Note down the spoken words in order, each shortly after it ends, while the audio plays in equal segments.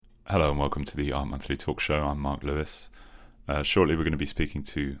Hello and welcome to the Art Monthly Talk Show. I'm Mark Lewis. Shortly we're going to be speaking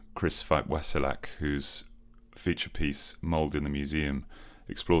to Chris Fype-Wesolak, whose feature piece, Mould in the Museum,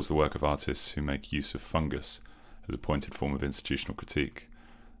 explores the work of artists who make use of fungus as a pointed form of institutional critique.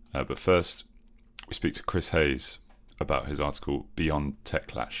 But first, we speak to Chris Hayes about his article Beyond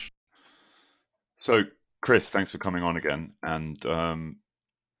Techlash. So, Chris, thanks for coming on again. And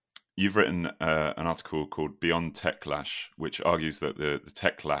you've written an article called Beyond Techlash, which argues that the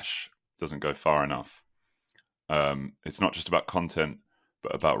techlash doesn't go far enough. It's not just about content,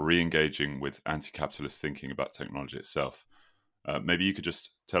 but about re-engaging with anti-capitalist thinking about technology itself. Maybe you could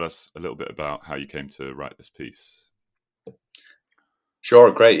just tell us a little bit about how you came to write this piece. Sure,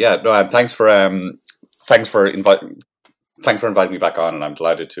 great. Yeah, no, thanks for inviting me back on, and I'm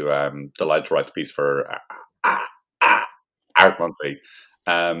delighted to write the piece for Art Monthly.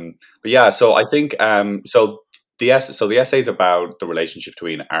 But yeah, so I think the essay is about the relationship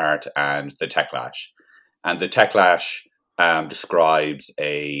between art and the techlash, and the techlash describes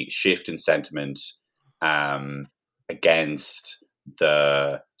a shift in sentiment against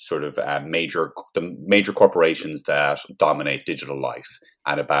the sort of major corporations that dominate digital life,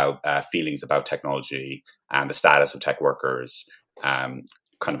 and about feelings about technology and the status of tech workers, kind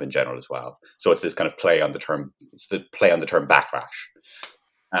of in general as well. So it's this kind of play on the term backlash.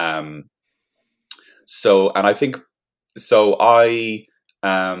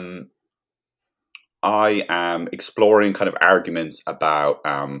 I am exploring kind of arguments about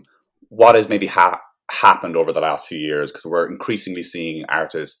what has maybe happened over the last few years, because we're increasingly seeing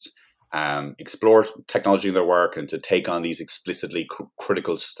artists explore technology in their work and to take on these explicitly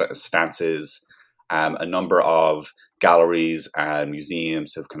critical stances. A number of galleries and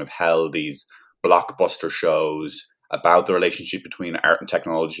museums have kind of held these blockbuster shows about the relationship between art and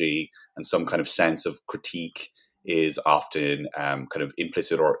technology, and some kind of sense of critique is often kind of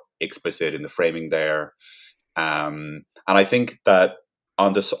implicit or explicit in the framing there. And I think that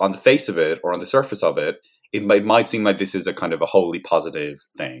on the face of it, or on the surface of it, it might seem like this is a kind of a wholly positive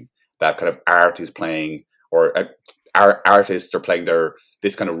thing, that kind of art is playing, or our artists are playing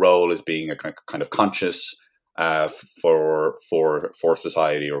this kind of role as being a kind of conscious for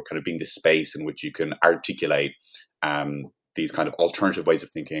society, or kind of being the space in which you can articulate these kind of alternative ways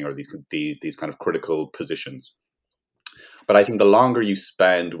of thinking, or these kind of critical positions. But I think the longer you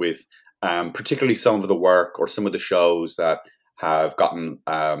spend with particularly some of the work or some of the shows that have gotten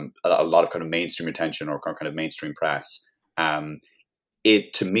a lot of kind of mainstream attention or kind of mainstream press,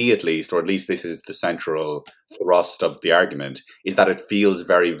 it, to me at least, or at least this is the central thrust of the argument, is that it feels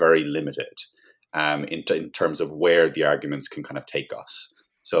very, very limited in terms of where the arguments can kind of take us.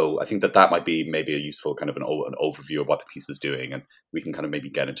 So I think that might be maybe a useful kind of an overview of what the piece is doing, and we can kind of maybe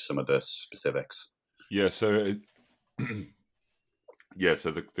get into some of the specifics. Yeah, so the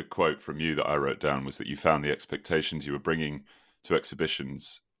quote from you that I wrote down was that you found the expectations you were bringing to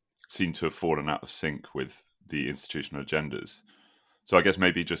exhibitions seemed to have fallen out of sync with the institutional agendas. So I guess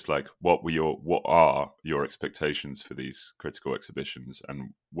maybe just like what are your expectations for these critical exhibitions,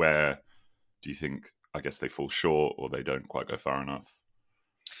 and where do you think, I guess, they fall short or they don't quite go far enough?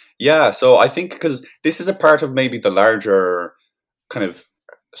 Yeah, so I think because this is a part of maybe the larger kind of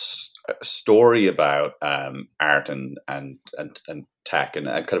story about art and tech, and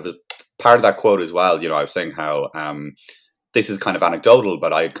kind of a part of that quote as well. You know, I was saying how this is kind of anecdotal,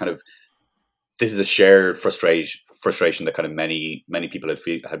 but this is a shared frustration that kind of many people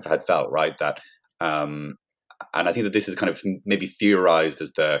had felt, right? That and I think that this is kind of maybe theorized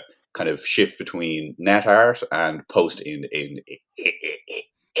as the kind of shift between net art and post in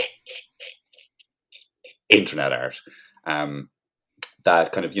internet art.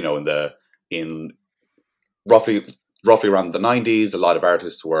 That kind of, you know, in roughly around the 90s, a lot of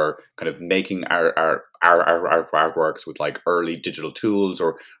artists were kind of making our artworks with like early digital tools,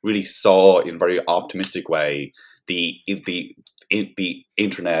 or really saw in very optimistic way the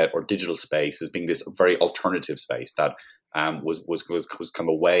internet or digital space as being this very alternative space that was come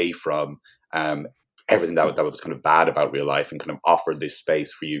away from everything that was kind of bad about real life, and kind of offered this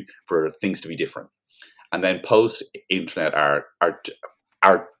space for things to be different. And then post internet art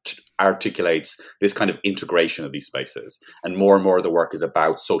articulates this kind of integration of these spaces, and more of the work is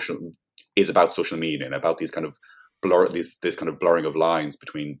about social media, and about these kind of this kind of blurring of lines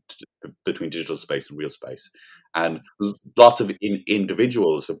between digital space and real space. And lots of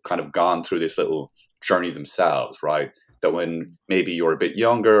individuals have kind of gone through this little journey themselves, right? That when maybe you're a bit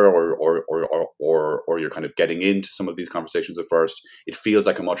younger, or you're kind of getting into some of these conversations at first, it feels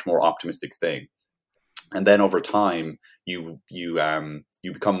like a much more optimistic thing. And then over time, you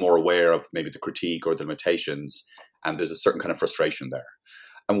become more aware of maybe the critique or the limitations, and there's a certain kind of frustration there.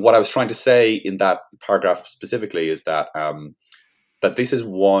 and what I was trying to say in that paragraph specifically is that that this is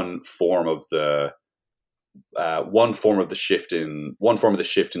one form of the shift in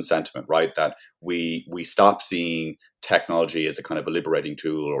sentiment, right? That we stop seeing technology as a kind of a liberating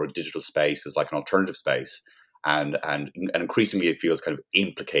tool, or a digital space as like an alternative space, and increasingly it feels kind of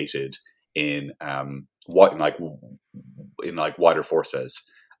implicated in wider forces.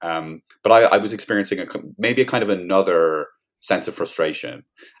 But I was experiencing maybe a kind of another sense of frustration,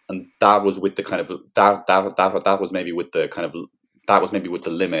 and that was with the kind of that was maybe with the kind of that was maybe with the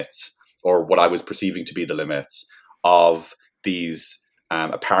limits, or what I was perceiving to be the limits of these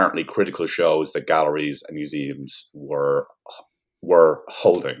apparently critical shows that galleries and museums were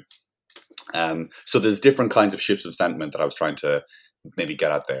holding. So there's different kinds of shifts of sentiment that I was trying to maybe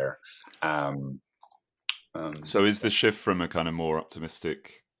get at there. So is the shift from a kind of more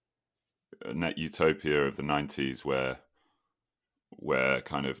optimistic net utopia of the 90s, where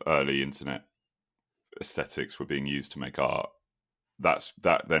kind of early internet aesthetics were being used to make art, that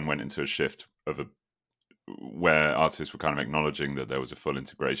then went into a shift of where artists were kind of acknowledging that there was a full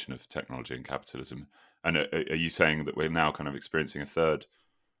integration of technology and capitalism? And are you saying that we're now kind of experiencing a third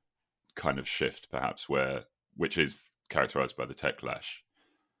kind of shift, perhaps, which is characterized by the techlash?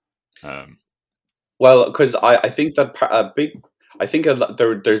 Well, because I think that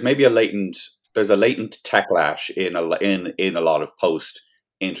there's maybe a latent techlash in a lot of post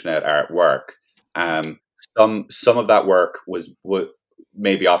internet artwork. Some of that work was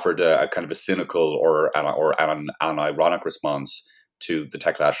maybe offered a kind of a cynical or an ironic response to the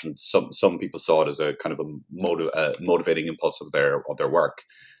techlash, and some people saw it as a kind of a motivating impulse of their work.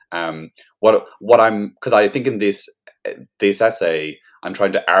 Because I think in this essay, I'm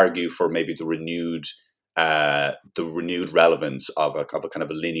trying to argue for maybe the renewed relevance of a kind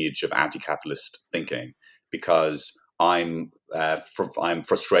of a lineage of anti-capitalist thinking, because I'm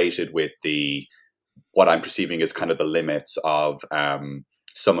frustrated with what I'm perceiving as kind of the limits of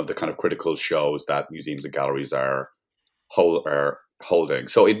some of the kind of critical shows that museums and galleries are holding.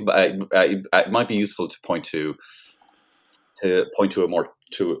 So it might be useful to point to a more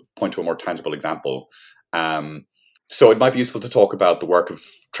tangible example. So it might be useful to talk about the work of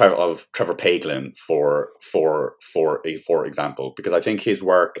Trevor Paglen for example, because I think his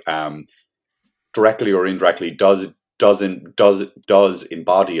work directly or indirectly does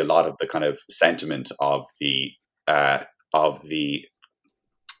embody a lot of the kind of sentiment of the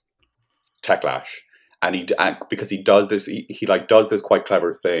techlash, and because he does this, he does this quite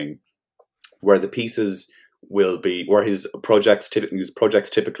clever thing where the pieces will be, where his projects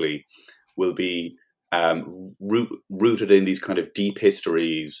typically will be rooted in these kind of deep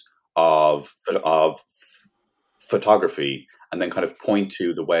histories of photography, and then kind of point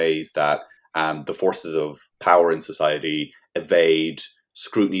to the ways that the forces of power in society evade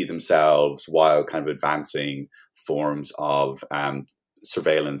scrutiny themselves, while kind of advancing forms of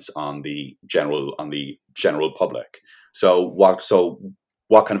surveillance on the general public. So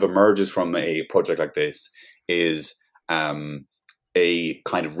what kind of emerges from a project like this is a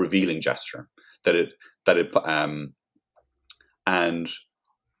kind of revealing gesture and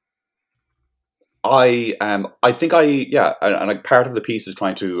I think and part of the piece is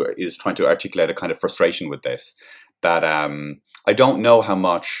trying to articulate a kind of frustration with this, that I don't know how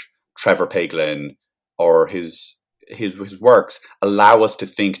much Trevor Paglen or his works allow us to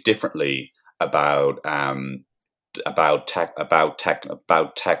think differently about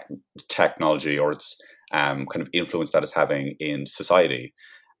technology, or its kind of influence that it's having in society.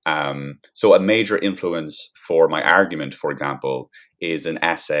 So a major influence for my argument, for example, is an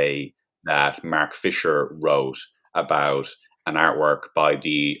essay that Mark Fisher wrote about an artwork by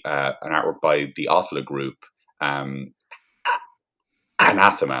the Othla group,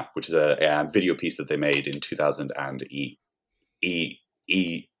 Anathema, which is a video piece that they made in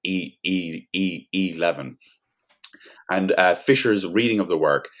 2011. And Fisher's reading of the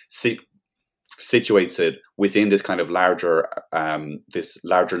work situates it within this kind of larger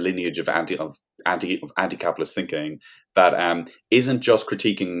lineage of anti-capitalist thinking that isn't just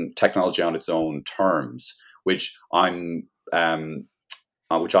critiquing technology on its own terms, which I'm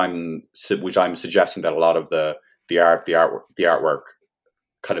suggesting that a lot of the artwork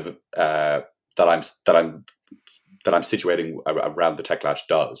kind of that I'm situating around the techlash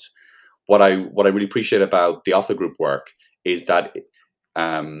does. What I really appreciate about the Othla group work is that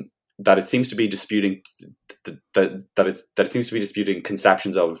it seems to be disputing it seems to be disputing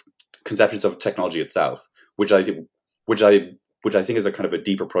conceptions of technology itself, which I think is a kind of a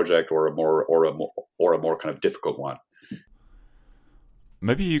deeper project, or a more kind of difficult one.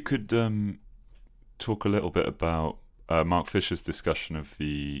 Maybe you could talk a little bit about Mark Fisher's discussion of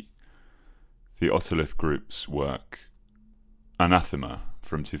the Otolith Group's work, Anathema,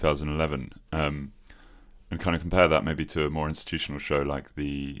 from 2011, and kind of compare that maybe to a more institutional show like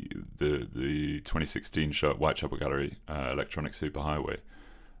the 2016 show at Whitechapel Gallery, Electronic Superhighway,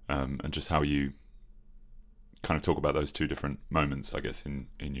 and just how you kind of talk about those two different moments, I guess,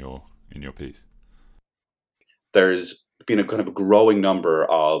 in your piece. There's been a kind of a growing number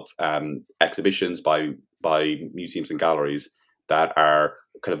of exhibitions by museums and galleries that are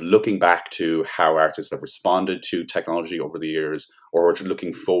kind of looking back to how artists have responded to technology over the years, or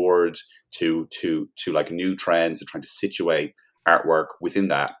looking forward to like new trends and trying to situate artwork within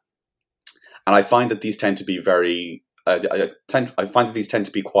that. And I find that these tend to be very I find that these tend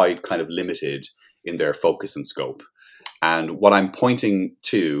to be quite kind of limited in their focus and scope. And what I'm pointing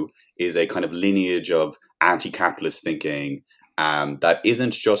to is a kind of lineage of anti-capitalist thinking that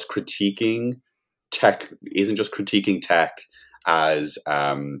isn't just critiquing tech as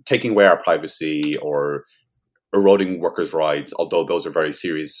taking away our privacy or eroding workers' rights, although those are very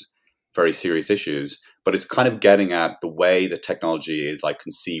serious issues. But it's kind of getting at the way that technology is like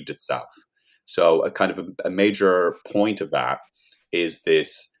conceived itself. So a kind of a major point of that is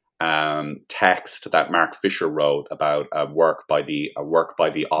this text that Mark Fisher wrote about a work by the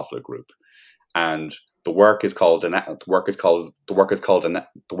Otolith Group, and the work is called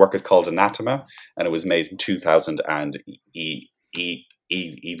Anathema, and it was made in 2011,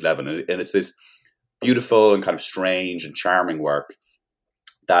 and it's this beautiful and kind of strange and charming work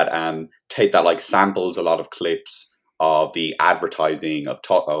that like samples a lot of clips of the advertising of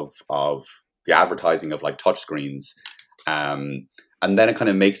like touchscreens. And then it kind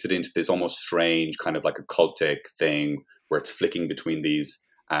of makes it into this almost strange kind of like a cultic thing where it's flicking between these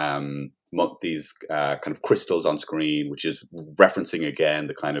kind of crystals on screen, which is referencing again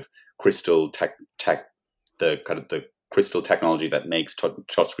the kind of crystal the crystal technology that makes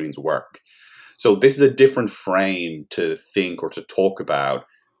touchscreens work. So this is a different frame to think or to talk about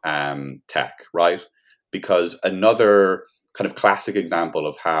tech, right? Because another kind of classic example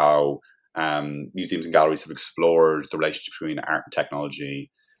of how museums and galleries have explored the relationship between art and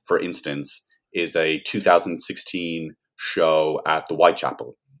technology, for instance, is a 2016 show at the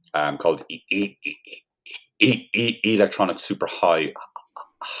Whitechapel called Electronic Superhighway,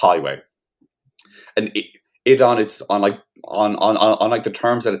 and it on the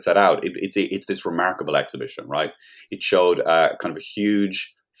terms that it set out, it's this remarkable exhibition, right? It showed kind of a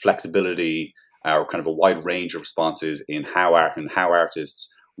huge flexibility or kind of a wide range of responses in how artists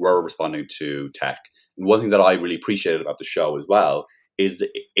were responding to tech. And one thing that I really appreciated about the show as well is that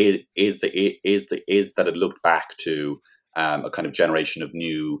it looked back to a kind of generation of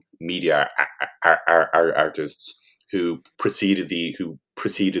new media artists who preceded the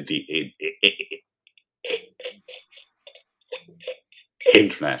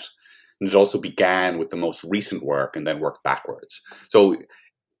internet, and it also began with the most recent work and then worked backwards. So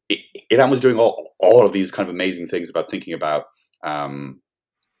it was doing all of these kind of amazing things about thinking about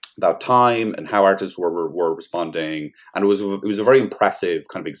time and how artists were responding, and it was a very impressive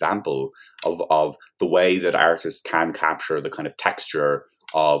kind of example of the way that artists can capture the kind of texture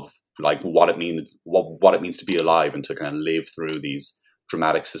of like what it means to be alive and to kind of live through these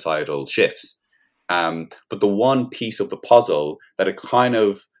dramatic societal shifts. But the one piece of the puzzle that it kind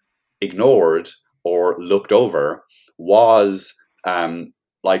of ignored or looked over was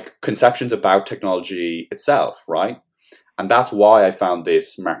like conceptions about technology itself, right? And that's why I found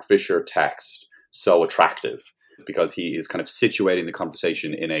this Mark Fisher text so attractive, because he is kind of situating the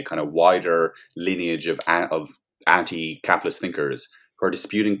conversation in a kind of wider lineage of anti-capitalist thinkers who are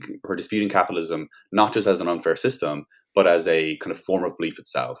disputing capitalism not just as an unfair system, but as a kind of form of belief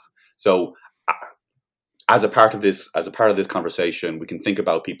itself. So, as a part of this conversation, we can think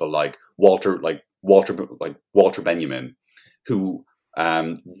about people like Walter Benjamin, who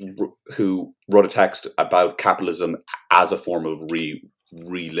wrote a text about capitalism as a form of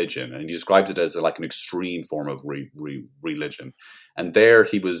religion, and he describes it as like an extreme form of religion. And there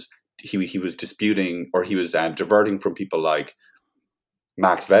he was disputing, or he was diverting from people like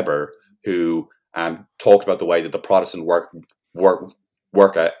Max Weber, who talked about the way that the Protestant work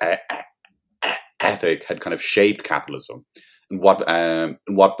ethic had kind of shaped capitalism, and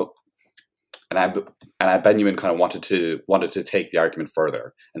Benjamin kind of wanted to take the argument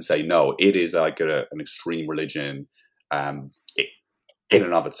further and say, no, it is like an extreme religion in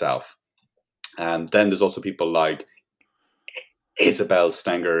and of itself. And then there's also people like Isabel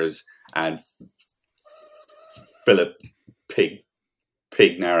Stengers and Philip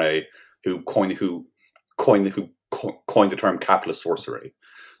Pignare, who coined the term capitalist sorcery.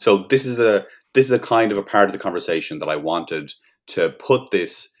 So this is a kind of a part of the conversation that I wanted to put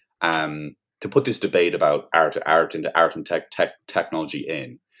this debate about art and technology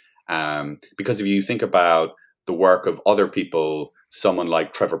in, because if you think about the work of other people, someone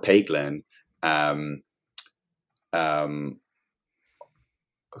like Trevor Paglen, um, um,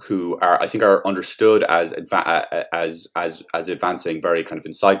 who are, I think, are understood as as advancing very kind of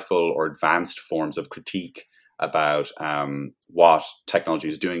insightful or advanced forms of critique about what technology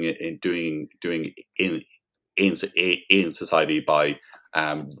is doing in society by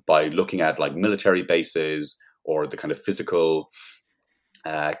looking at like military bases or the kind of physical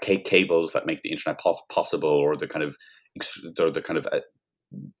cables that make the internet possible, or the kind of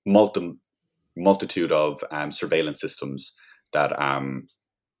multitude of surveillance systems that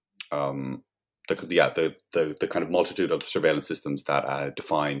the kind of multitude of surveillance systems that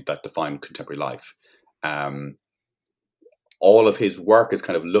define contemporary life. Um, all of his work is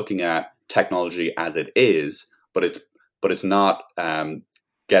kind of looking at technology as it is, but it's not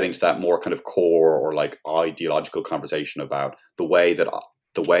getting to that more kind of core or like ideological conversation about the way that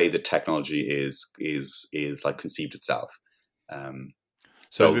technology is like conceived itself.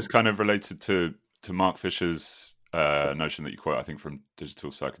 So is this kind of related to Mark Fisher's notion that you quote, I think, from Digital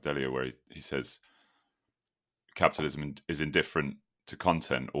Psychedelia, where he says capitalism is indifferent to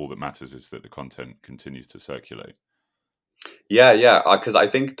content. All that matters is that the content continues to circulate. Yeah, because I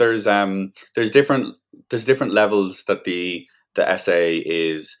think there's different levels that the essay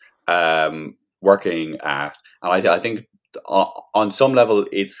is working at, and I think on some level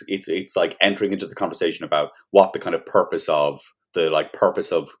it's like entering into the conversation about what the kind of purpose of art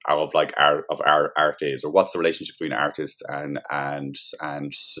is, or what's the relationship between artists and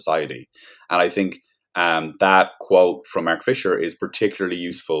society. And I think that quote from Mark Fisher is particularly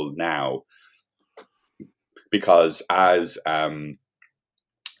useful now, because as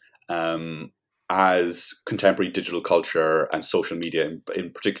contemporary digital culture and social media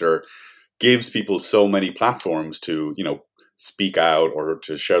in particular gives people so many platforms to speak out or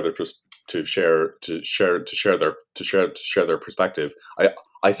to share their perspective.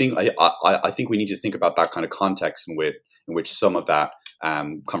 I think we need to think about that kind of context in which some of that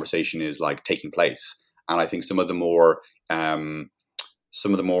conversation is like taking place. And I think some of the more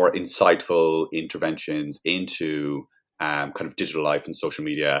insightful interventions into kind of digital life and social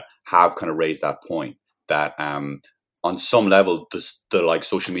media have kind of raised that point that on some level the like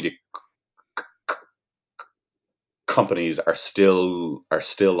social media companies are still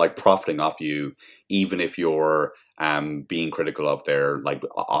like profiting off you, even if you're being critical of their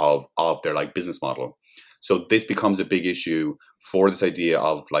business model. So this becomes a big issue for this idea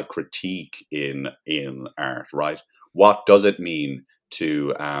of like critique in art, right? What does it mean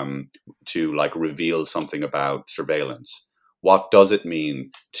to like reveal something about surveillance? What does it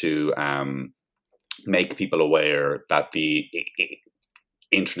mean to make people aware that the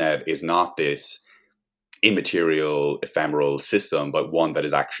internet is not this immaterial, ephemeral system, but one that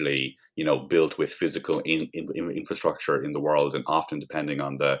is actually, built with physical infrastructure in the world, and often depending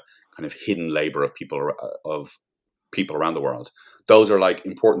on the kind of hidden labor of people around the world. Those are like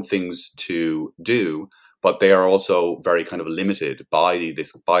important things to do, but they are also very kind of limited by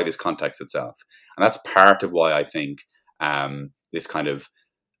this context itself, and that's part of why I think this kind of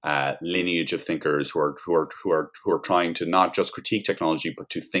lineage of thinkers who are trying to not just critique technology, but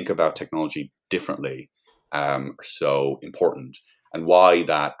to think about technology differently are so important, and why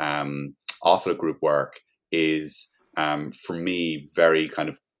that author group work is for me very kind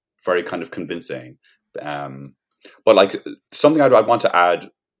of convincing. But like something I'd want to add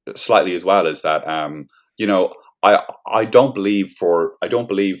slightly as well is that I don't believe for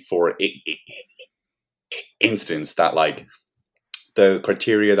instance that like the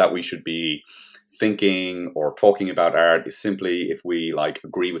criteria that we should be thinking or talking about art is simply if we like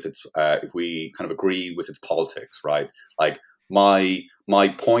agree with its politics, right? Like my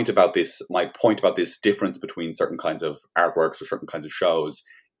point about this difference between certain kinds of artworks or certain kinds of shows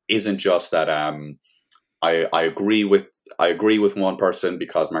isn't just that I agree with one person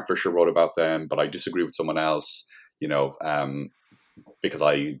because Mark Fisher wrote about them, but I disagree with someone else, because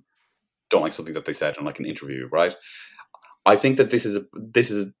I don't like something that they said in like an interview, right? I think that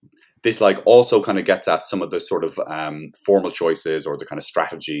this like also kind of gets at some of the sort of formal choices or the kind of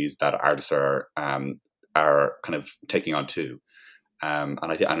strategies that artists are kind of taking on too, and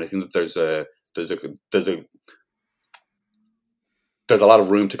I think that there's a lot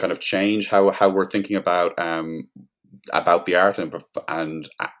of room to kind of change how we're thinking about the art and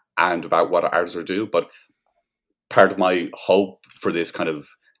about what artists are do. But part of my hope for this kind of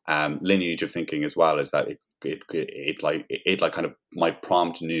lineage of thinking as well is that it kind of might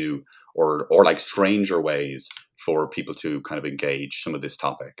prompt new or like stranger ways for people to kind of engage some of this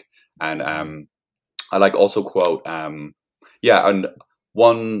topic. And I like also quote and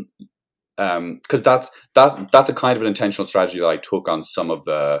one because that's a kind of an intentional strategy that I took on some of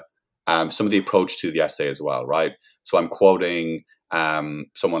the approach to the essay as well, right? So I'm quoting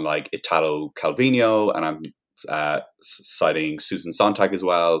someone like Italo Calvino, and I'm citing Susan Sontag as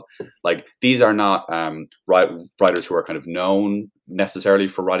well. Like these are not writers who are kind of known necessarily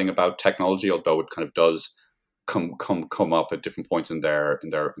for writing about technology, although it kind of does come up at different points in their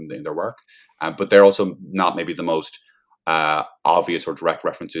work. But they're also not maybe the most obvious or direct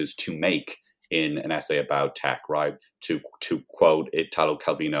references to make in an essay about tech, right? To quote Italo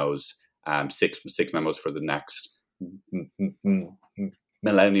Calvino's six memos for the next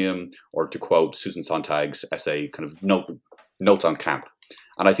millennium, or to quote Susan Sontag's essay, kind of notes on camp.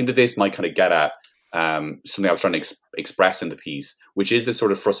 And I think that this might kind of get at something I was trying to express in the piece, which is this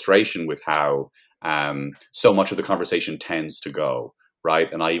sort of frustration with how so much of the conversation tends to go,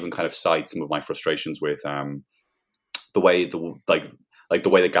 right? And I even kind of cite some of my frustrations with the way the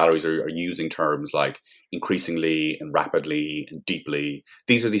way that galleries are using terms like increasingly and rapidly and deeply.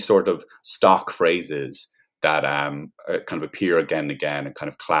 These are these sort of stock phrases that kind of appear again and again and kind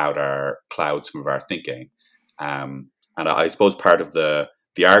of cloud some of our thinking. And I suppose part of the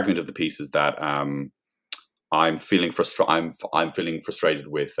argument of the piece is that I'm feeling frustrated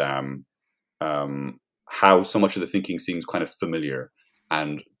with how so much of the thinking seems kind of familiar,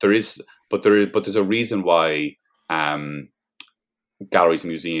 and there's a reason why galleries and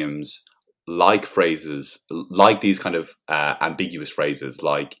museums like phrases like these kind of ambiguous phrases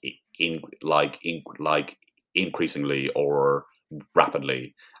like increasingly or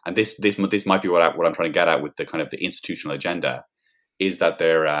rapidly. And this might be what I'm trying to get at with the kind of the institutional agenda, is that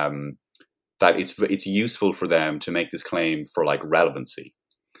they're that it's useful for them to make this claim for like relevancy,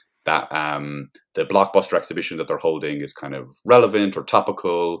 that the blockbuster exhibition that they're holding is kind of relevant or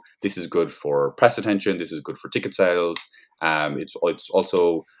topical. This is good for press attention. This is good for ticket sales. It's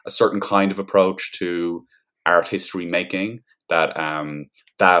also a certain kind of approach to art history making, that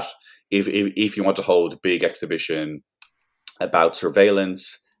that if you want to hold a big exhibition about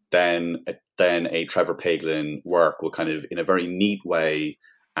surveillance, then a Trevor Paglen work will kind of, in a very neat way,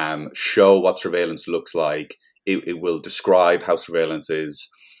 show what surveillance looks like. It will describe how surveillance is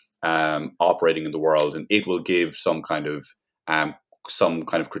operating in the world, and it will give some kind of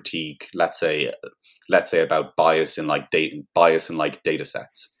critique, let's say about bias in data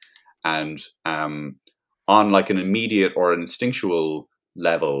sets. And on like an immediate or an instinctual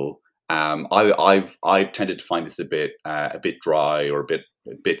level, I've tended to find this a bit dry, or a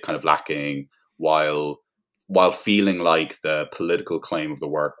bit kind of lacking, while feeling like the political claim of the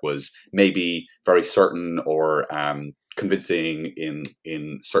work was maybe very certain or convincing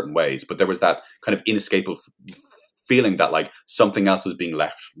in certain ways. But there was that kind of inescapable feeling that like something else was being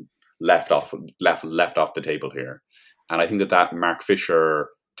left off the table here. And I think that Mark Fisher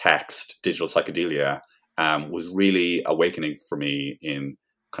text, Digital Psychedelia, was really awakening for me in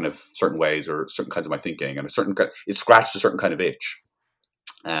kind of certain ways or certain kinds of my thinking, and it scratched a certain kind of itch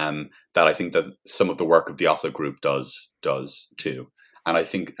that I think that some of the work of the Othla Group does too. And I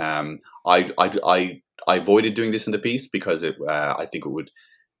think I avoided doing this in the piece because I think it would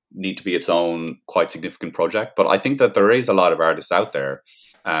need to be its own quite significant project. But I think that there is a lot of artists out there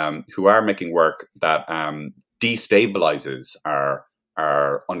who are making work that destabilizes our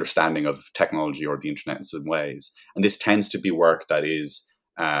understanding of technology or the internet in some ways. And this tends to be work that is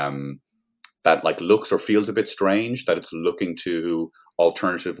that like looks or feels a bit strange, that it's looking to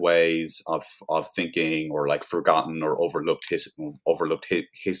alternative ways of thinking, or like forgotten or overlooked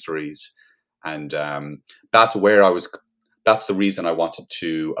histories. And that's the reason I wanted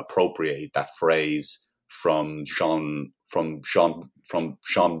to appropriate that phrase from Jean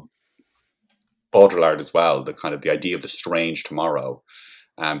Baudrillard as well, the kind of the idea of the strange tomorrow,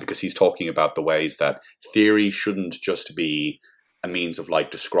 because he's talking about the ways that theory shouldn't just be a means of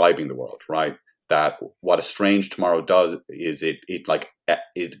like describing the world, right? That what a strange tomorrow does is it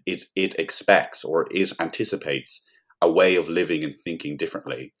expects, or it anticipates, a way of living and thinking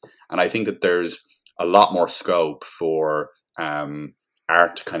differently. And I think that there's a lot more scope for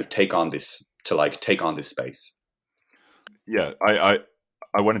art to kind of take on this space. Yeah, I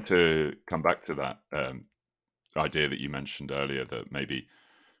wanted to come back to that idea that you mentioned earlier, that maybe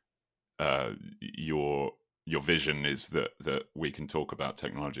your vision is that we can talk about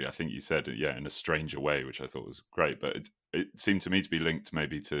technology. I think you said, yeah, in a stranger way, which I thought was great. But it seemed to me to be linked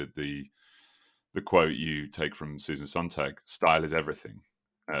maybe to the quote you take from Susan Sontag: "Style is everything."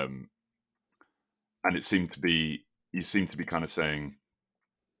 and you seem to be kind of saying,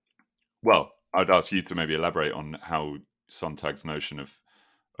 well, I'd ask you to maybe elaborate on how Sontag's notion of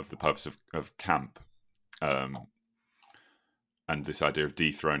the purpose of camp, and this idea of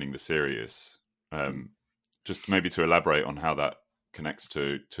dethroning the serious, just maybe to elaborate on how that connects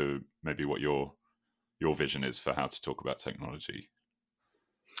to maybe what your vision is for how to talk about technology.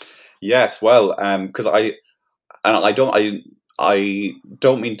 Yes, well, because I don't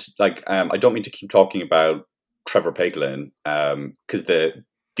mean to I don't mean to keep talking about Trevor Paglen, because the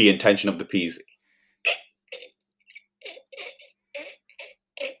intention of the piece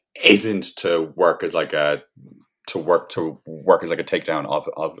isn't to work as like a takedown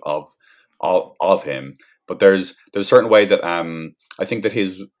of him, but there's a certain way that I think that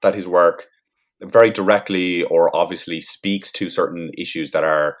his work very directly or obviously speaks to certain issues that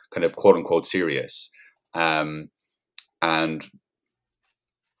are kind of quote unquote serious, and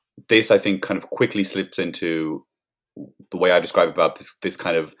this I think kind of quickly slips into the way I describe about this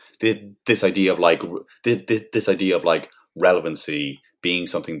kind of this idea of like this idea of like relevancy being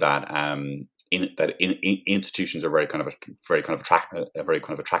something that institutions are very kind of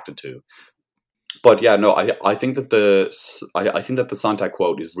attracted to. But yeah, no, I think that I think that the Sontag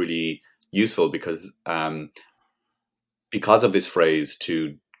quote is really useful because of this phrase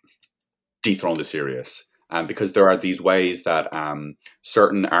to dethrone the serious, and because there are these ways that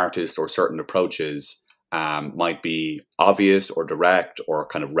certain artists or certain approaches might be obvious or direct or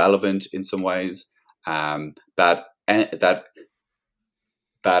kind of relevant in some ways, that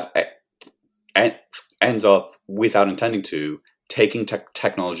ends up, without intending to, taking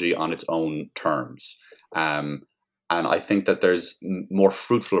technology on its own terms. And I think that there's more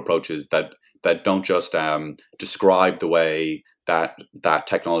fruitful approaches that don't just describe the way that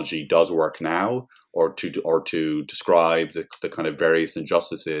technology does work now, or to describe the kind of various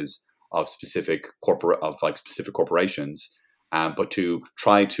injustices of specific corporations, but to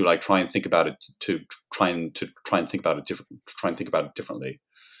try and think about it differently.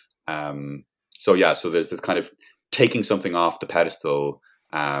 So there's this kind of taking something off the pedestal,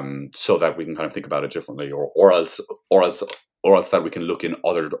 so that we can kind of think about it differently, or else that we can look in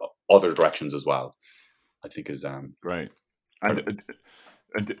other directions as well, I think is great. And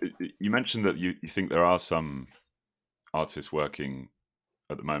you mentioned that you think there are some artists working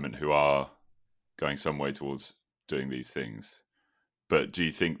at the moment who are going some way towards doing these things, but do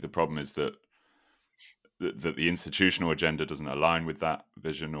you think the problem is that the institutional agenda doesn't align with that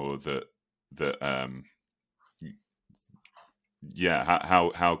vision, or that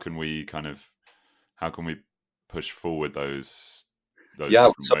how can we push forward those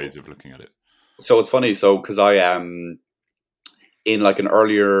different ways of looking at it? So it's funny, because I am in like an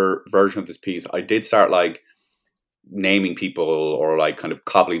earlier version of this piece, I did start like naming people, or like kind of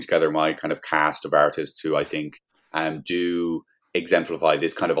cobbling together my kind of cast of artists who I think do exemplify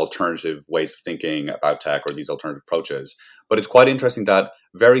this kind of alternative ways of thinking about tech, or these alternative approaches. But it's quite interesting that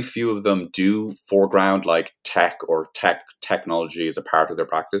very few of them do foreground like tech or technology as a part of their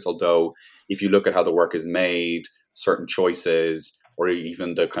practice. Although if you look at how the work is made, certain choices, or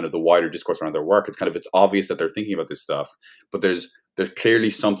even the kind of the wider discourse around their work, it's obvious that they're thinking about this stuff. But there's clearly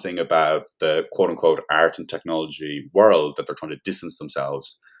something about the quote unquote art and technology world that they're trying to distance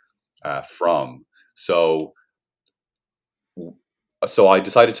themselves from. So I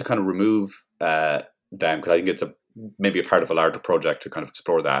decided to kind of remove them, because I think it's maybe a part of a larger project to kind of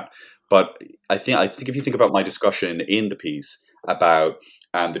explore that. But I think if you think about my discussion in the piece about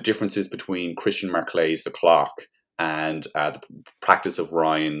the differences between Christian Marclay's The Clock and the practice of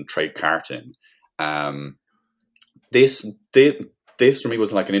Ryan Trey-Carton, this for me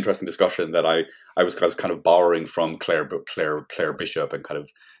was like an interesting discussion that I was kind of borrowing from Claire Bishop, and kind of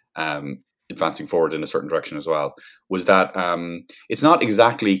advancing forward in a certain direction as well, was that it's not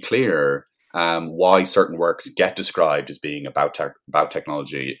exactly clear why certain works get described as being about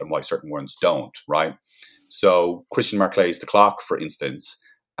technology and why certain ones don't, right? So Christian Marclay's The Clock, for instance,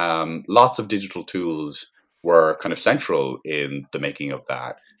 lots of digital tools were kind of central in the making of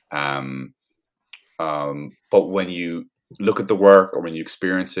that. But when you look at the work, or when you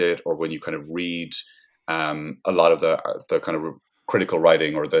experience it, or when you kind of read a lot of the kind of critical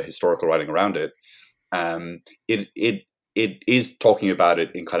writing or the historical writing around it, it is talking about it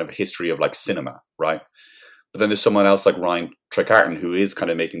in kind of a history of like cinema, right? But then there's someone else like Ryan Trey-Carton who is kind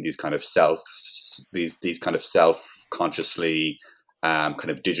of making these kind of self-consciously kind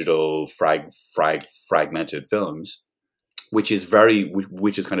of digital fragmented films, which is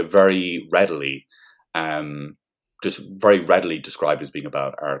kind of very readily just very readily described as being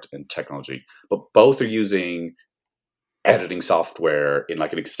about art and technology. But both are using editing software in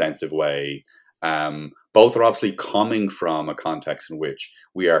like an extensive way, Both are obviously coming from a context in which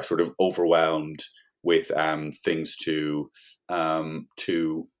we are sort of overwhelmed with things to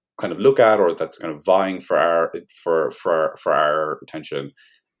kind of look at, or that's kind of vying for our attention.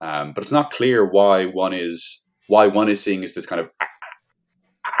 But it's not clear why one is seeing as this kind of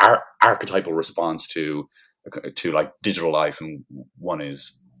archetypal response to like digital life, and one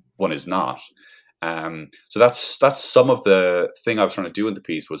is not. So that's some of the thing I was trying to do in the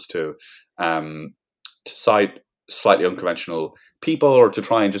piece, was to cite slightly unconventional people, or to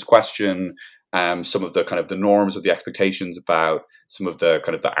try and just question some of the kind of the norms or the expectations about some of the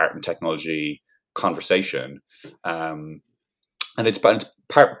kind of the art and technology conversation. And it's part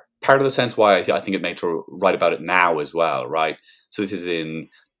of the sense why I think it made to write about it now as well, right? So this is in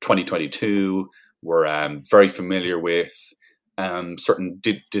 2022. We're very familiar with certain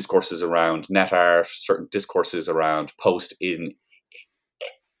discourses around net art, certain discourses around post in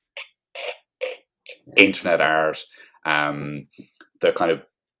internet art, the kind of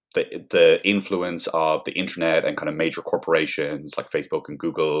the influence of the internet and kind of major corporations like Facebook and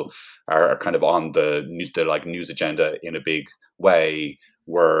Google are kind of on the like news agenda in a big way.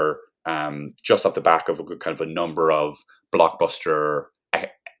 We're just off the back of kind of a number of blockbuster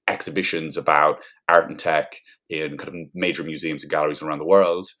exhibitions about art and tech in kind of major museums and galleries around the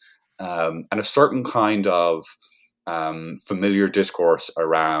world, and a certain kind of familiar discourse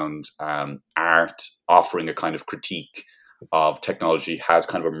around art offering a kind of critique of technology has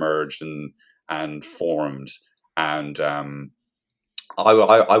kind of emerged and formed. And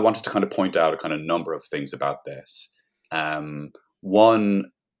I wanted to kind of point out a kind of number of things about this.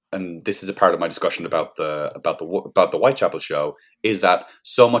 One, and this is a part of my discussion about the Whitechapel show, is that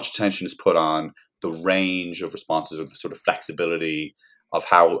so much attention is put on the range of responses, or the sort of flexibility of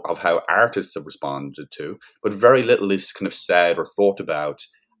how artists have responded to, but very little is kind of said or thought about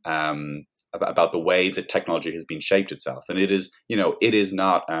the way that technology has been shaped itself. And it is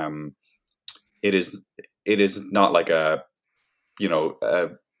not like an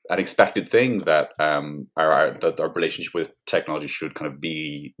expected thing that our relationship with technology should kind of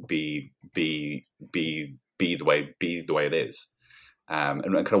be the way it is, and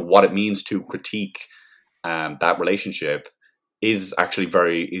kind of what it means to critique that relationship is actually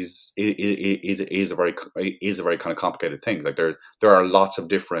is a very kind of complicated thing. Like there are lots of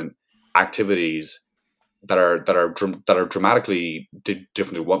different activities that are dramatically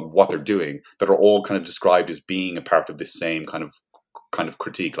different to what they're doing, that are all kind of described as being a part of this same kind of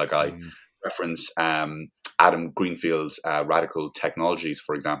critique. Like I reference Adam Greenfield's Radical Technologies,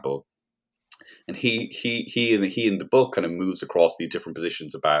 for example, and he in the book kind of moves across these different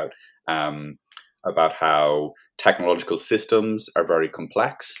positions about how technological systems are very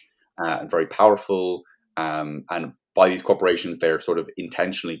complex and very powerful, and by these corporations they're sort of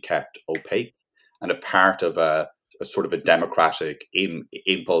intentionally kept opaque, and a part of a sort of a democratic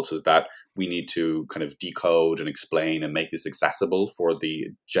impulse is that we need to kind of decode and explain and make this accessible for the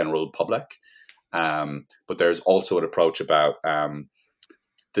general public. But there's also an approach about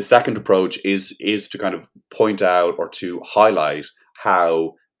the second approach is to kind of point out or to highlight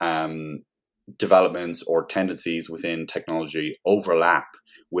how developments or tendencies within technology overlap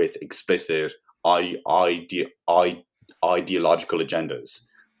with explicit ideological agendas,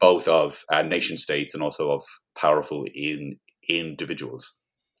 both of nation states and also of powerful individuals.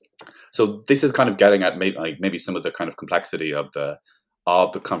 So this is kind of getting at maybe some of the kind of complexity of the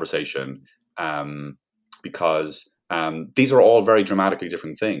conversation, because these are all very dramatically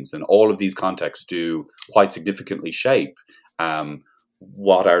different things, and all of these contexts do quite significantly shape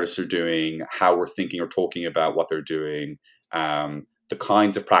what artists are doing, how we're thinking or talking about what they're doing, the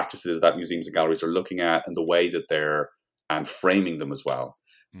kinds of practices that museums and galleries are looking at, and the way that they're framing them as well.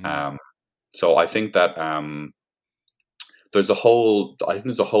 So I think that there's a whole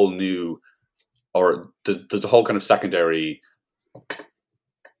new, or there's a whole kind of secondary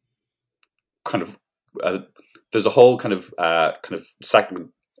kind of there's a whole kind of second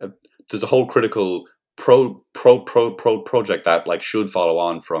there's a whole critical project that like should follow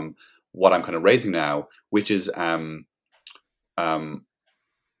on from what I'm kind of raising now, which is I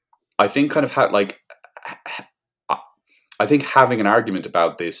think kind of I think having an argument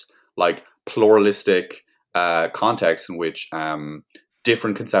about this like pluralistic context in which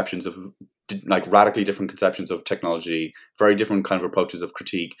different conceptions of like radically different conceptions of technology, very different kind of approaches of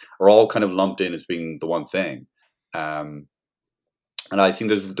critique, are all kind of lumped in as being the one thing. And I think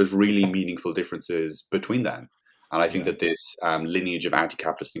there's really meaningful differences between them. And I think that this lineage of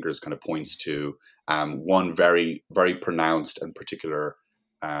anti-capitalist thinkers kind of points to one very, very pronounced and particular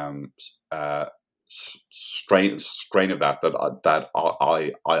strain of that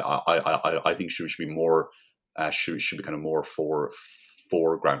I think should be more should be kind of more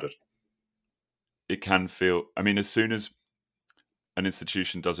foregrounded. It can feel. I mean, as soon as an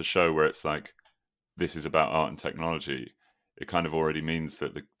institution does a show where it's like, this is about art and technology, it kind of already means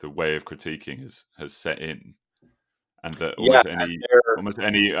that the way of critiquing has set in, and that almost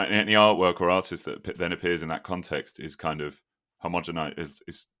any artwork or artist that then appears in that context is kind of homogenized,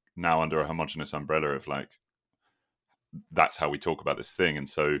 is now under a homogenous umbrella of like, that's how we talk about this thing. And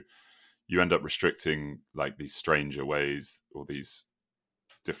so you end up restricting like these stranger ways or these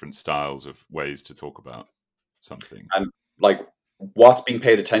different styles of ways to talk about something. And like what's being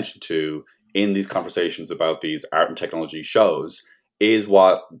paid attention to in these conversations about these art and technology shows is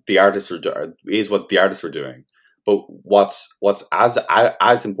what the artists are doing. But what's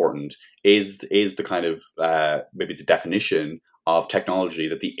as important is the kind of maybe the definition of technology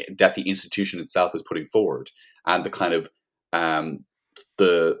that the institution itself is putting forward, and the kind of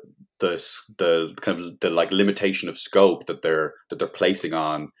the kind of the like limitation of scope that they're placing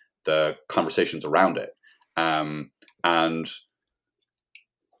on the conversations around it. I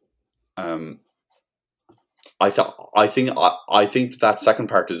think that second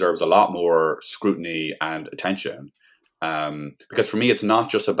part deserves a lot more scrutiny and attention, because for me it's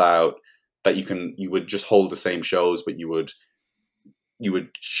not just about that you would just hold the same shows, but you would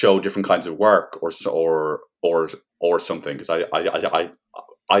show different kinds of work or something. Because I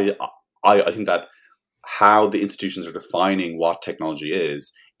think that how the institutions are defining what technology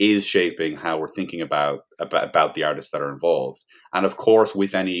is shaping how we're thinking about the artists that are involved. And of course,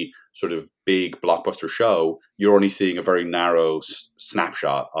 with any sort of big blockbuster show, you're only seeing a very narrow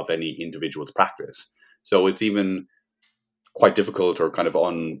snapshot of any individual's practice. So it's even quite difficult or kind of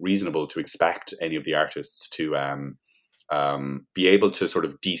unreasonable to expect any of the artists to be able to sort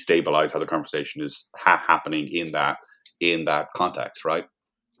of destabilize how the conversation is happening in that context, right?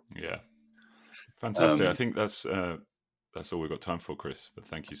 Yeah. Fantastic. I think that's all we've got time for, Chris. But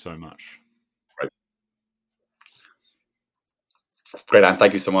thank you so much. Great, and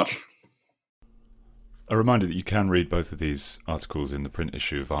thank you so much. A reminder that you can read both of these articles in the print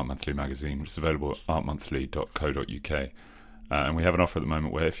issue of Art Monthly magazine, which is available at artmonthly.co.uk. And we have an offer at the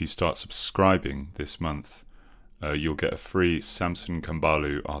moment where if you start subscribing this month, you'll get a free Samson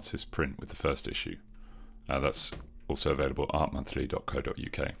Kambalu artist print with the first issue. That's also available at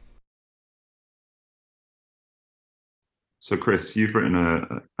artmonthly.co.uk. So, Chris, you've written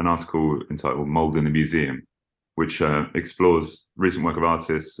an article entitled Mould in the Museum, which explores recent work of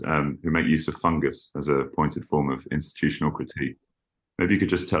artists who make use of fungus as a pointed form of institutional critique. Maybe you could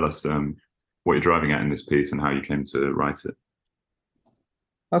just tell us what you're driving at in this piece and how you came to write it.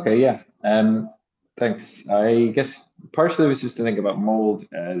 Okay, yeah. Thanks. I guess partially it was just to think about mold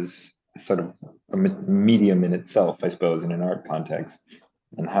as sort of a medium in itself, I suppose, in an art context,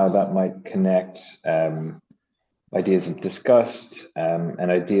 and how that might connect ideas of disgust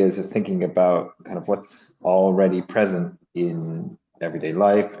and ideas of thinking about kind of what's already present in everyday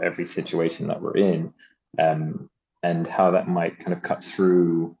life, every situation that we're in, and how that might kind of cut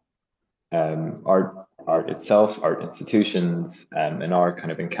through art itself, art institutions, and our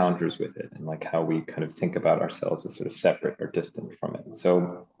kind of encounters with it, and like how we kind of think about ourselves as sort of separate or distant from it.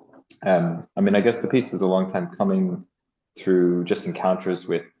 So, I mean, I guess the piece was a long time coming through just encounters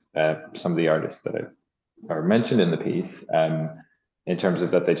with some of the artists that are mentioned in the piece, in terms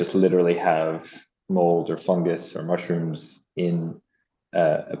of that they just literally have mold or fungus or mushrooms in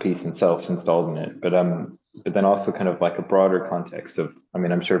a piece itself installed in it. But then also kind of like a broader context of, I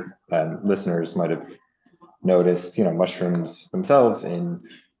mean, I'm sure listeners might have noticed, mushrooms themselves in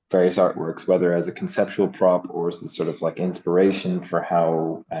various artworks, whether as a conceptual prop or as the sort of like inspiration for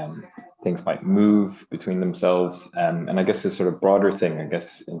how things might move between themselves. And I guess this sort of broader thing, I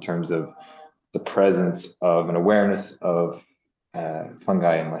guess, in terms of the presence of an awareness of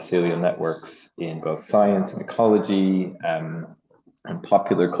fungi and mycelial networks in both science and ecology, and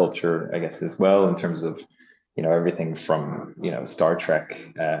popular culture, I guess, as well, in terms of, everything from, Star Trek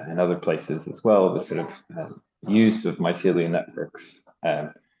and other places as well, the sort of use of mycelial networks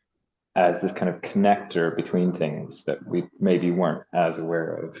as this kind of connector between things that we maybe weren't as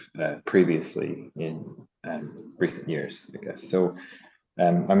aware of previously in recent years, I guess. So,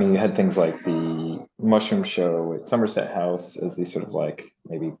 I mean, you had things like the mushroom show at Somerset House as these sort of like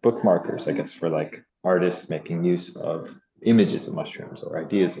maybe bookmarkers, I guess, for like artists making use of images of mushrooms or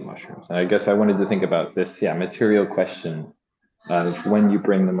ideas of mushrooms. And I guess I wanted to think about this, material question of when you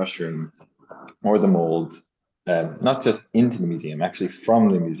bring the mushroom or the mold, not just into the museum, actually from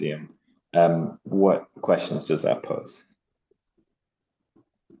the museum, what questions does that pose?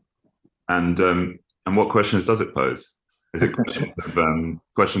 And what questions does it pose? Is it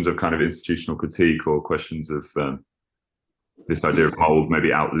questions of kind of institutional critique, or questions of this idea of mold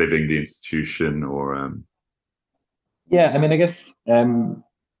maybe outliving the institution, or Yeah, I mean, I guess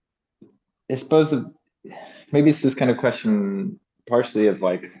I suppose maybe it's this kind of question partially of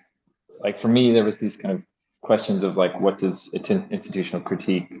like for me there was these kind of questions of like what does institutional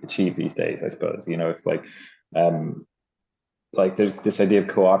critique achieve these days, I suppose, you know, if like there's this idea of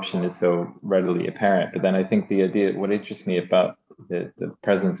co-option is so readily apparent, but then I think the idea, what interests me about the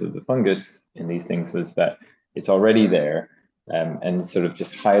presence of the fungus in these things was that it's already there, and sort of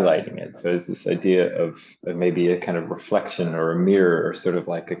just highlighting it. So it's this idea of maybe a kind of reflection or a mirror, or sort of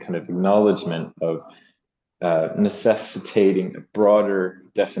like a kind of acknowledgement of necessitating a broader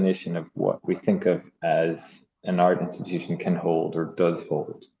definition of what we think of as an art institution can hold or does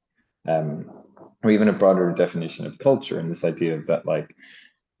hold, or even a broader definition of culture, and this idea of that like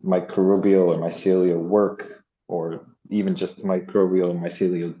microbial or mycelial work, or even just microbial or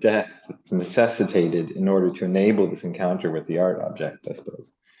mycelial death that's necessitated in order to enable this encounter with the art object, I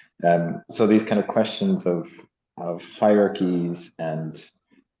suppose. So these kind of questions of hierarchies and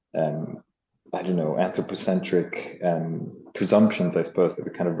I don't know, anthropocentric presumptions, I suppose, that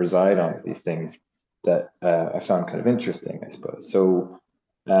we kind of reside on these things that I found kind of interesting, I suppose. So,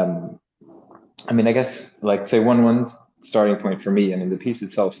 I mean, I guess like say one starting point for me, I mean, the piece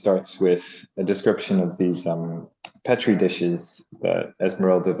itself starts with a description of these Petri dishes that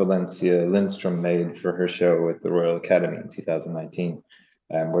Esmeralda Valencia Lindstrom made for her show at the Royal Academy in 2019,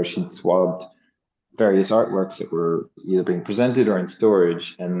 where she'd swabbed various artworks that were either being presented or in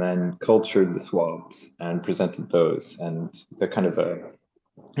storage, and then cultured the swabs and presented those. And they're kind of a,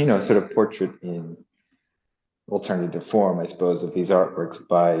 you know, sort of portrait in alternative form, I suppose, of these artworks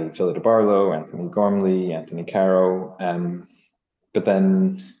by Philida Barlow, Anthony Gormley, Anthony Caro. But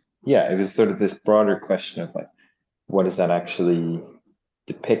then, yeah, it was sort of this broader question of like, what is that actually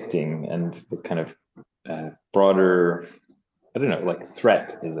depicting, and the kind of broader, I don't know, like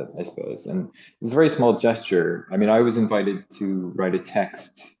threat is it, I suppose. And it was a very small gesture. I mean, I was invited to write a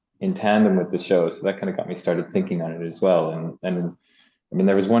text in tandem with the show, so that kind of got me started thinking on it as well. And I mean,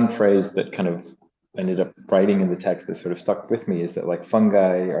 there was one phrase that kind of ended up writing in the text that sort of stuck with me, is that like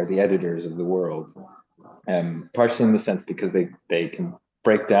fungi are the editors of the world, partially in the sense because they can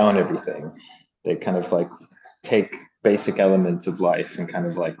break down everything. They kind of like take basic elements of life and kind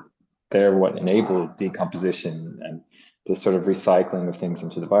of like they're what enable decomposition and the sort of recycling of things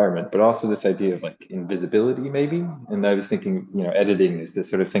into the environment, but also this idea of like invisibility maybe. And I was thinking, you know, editing is this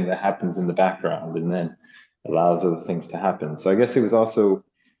sort of thing that happens in the background and then allows other things to happen. So I guess it was also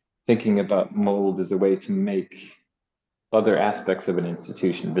thinking about mold as a way to make other aspects of an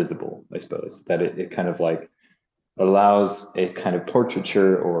institution visible, I suppose, that it kind of like allows a kind of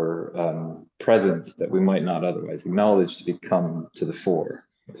portraiture or presence that we might not otherwise acknowledge to become to the fore,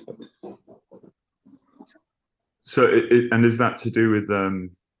 I suppose. So, and is that to do with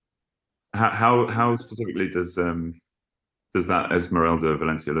how specifically does that Esmeralda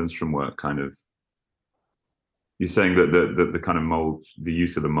Valencia Lindstrom work kind of? You're saying that the kind of mold, the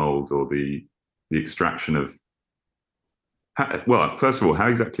use of the mold, or the extraction of. Well, first of all, how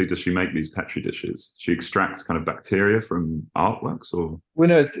exactly does she make these Petri dishes? She extracts kind of bacteria from artworks, or? Well,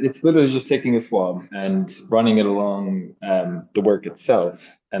 no, it's literally just taking a swab and running it along the work itself.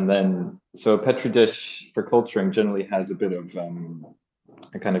 And then, so a Petri dish for culturing generally has a bit of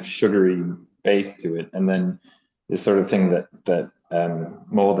a kind of sugary base to it. And then this sort of thing that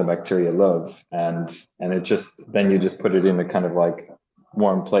mold and bacteria love. And it just, then you just put it in a kind of like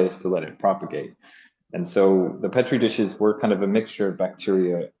warm place to let it propagate. And so the Petri dishes were kind of a mixture of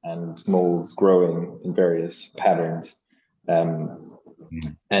bacteria and molds growing in various patterns. And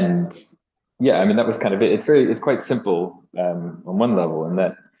yeah, I mean, that was kind of it. It's quite simple on one level, in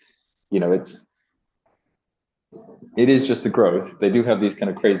that, you know, it is just a growth. They do have these kind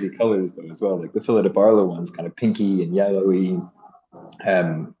of crazy colors though as well, like the Philida Barlow one's kind of pinky and yellowy, you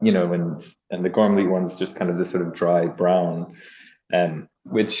know, and the Gormley one's just kind of this sort of dry brown,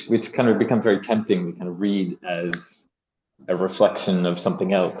 which kind of becomes very tempting to kind of read as a reflection of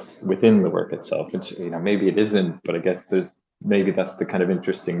something else within the work itself, which, you know, maybe it isn't, but I guess maybe that's the kind of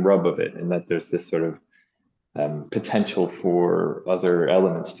interesting rub of it, in that there's this sort of potential for other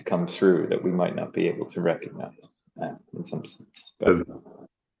elements to come through that we might not be able to recognize in some sense. But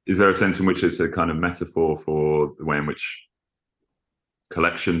is there a sense in which it's a kind of metaphor for the way in which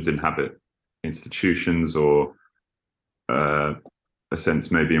collections inhabit institutions, or a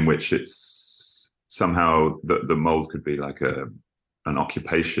sense maybe in which it's somehow the mold could be like an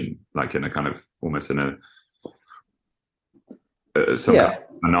occupation, like in a kind of almost in a some kind of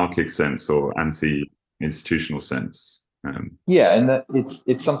anarchic sense or anti-institutional sense. Yeah, and that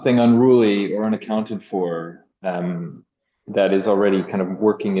it's something unruly or unaccounted for, that is already kind of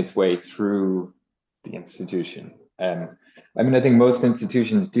working its way through the institution. I mean, I think most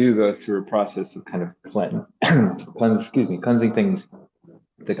institutions do go through a process of kind of cleansing things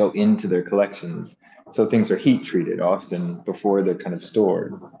that go into their collections. So things are heat treated often before they're kind of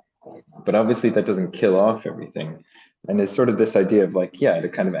stored. But obviously that doesn't kill off everything. And there's sort of this idea of like, yeah, the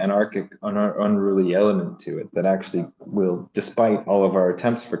kind of anarchic, unruly element to it that actually will, despite all of our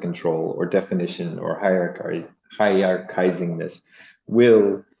attempts for control or definition or hierarchizing this,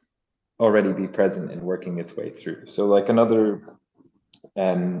 will already be present and working its way through. So like another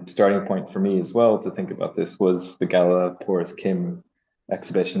starting point for me as well to think about this was the Gala Porus Kim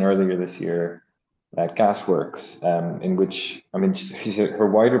exhibition earlier this year at Gasworks, in which, I mean, her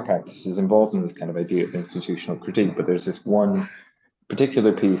wider practice is involved in this kind of idea of institutional critique, but there's this one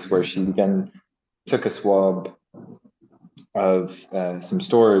particular piece where she again took a swab of some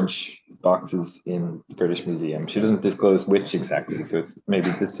storage boxes in the British Museum. She doesn't disclose which exactly, so it's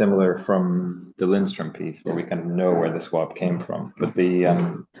maybe dissimilar from the Lindstrom piece where we kind of know where the swab came from. But the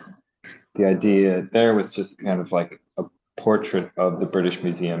idea there was just kind of like a portrait of the British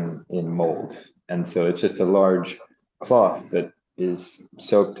Museum in mold. And so it's just a large cloth that is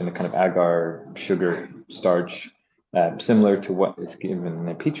soaked in a kind of agar sugar starch, similar to what is given in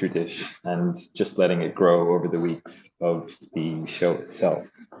a petri dish, and just letting it grow over the weeks of the show itself.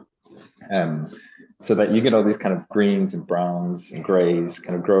 So that you get all these kind of greens and browns and grays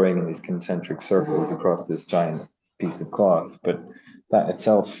kind of growing in these concentric circles across this giant piece of cloth. But that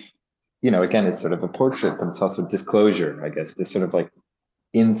itself, you know, again, it's sort of a portrait, but it's also disclosure, I guess, this sort of like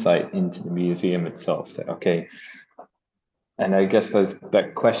insight into the museum itself. Say, okay, and I guess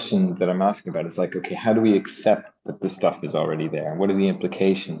that question that I'm asking about is like, okay, how do we accept that this stuff is already there? What are the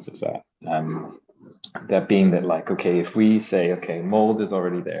implications of that? That being that, like, okay, if we say, okay, mold is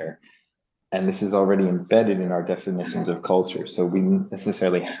already there, and this is already embedded in our definitions of culture, so we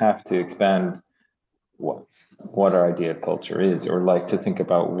necessarily have to expand what our idea of culture is, or like to think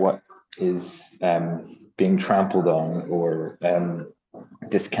about what is being trampled on or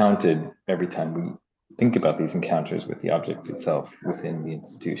discounted every time we think about these encounters with the object itself within the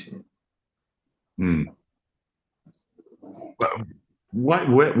institution. Where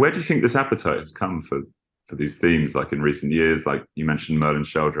do you think this appetite has come for these themes, like in recent years? Like you mentioned Merlin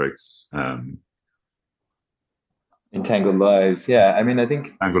Sheldrake's Entangled Lives. Yeah, I mean, I think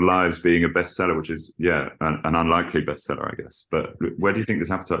Entangled Lives being a bestseller, which is, yeah, an unlikely bestseller, I guess. But where do you think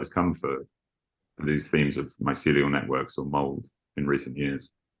this appetite has come for these themes of mycelial networks or mold in recent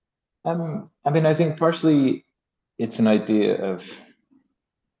years? I mean, I think partially it's an idea of,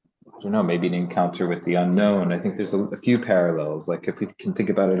 I don't know, maybe an encounter with the unknown. I think there's a few parallels. Like if we can think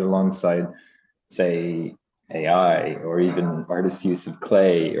about it alongside, say, AI or even artists' use of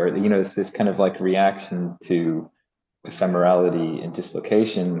clay, or, you know, it's this kind of like reaction to ephemerality and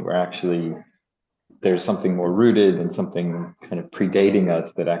dislocation, where actually there's something more rooted and something kind of predating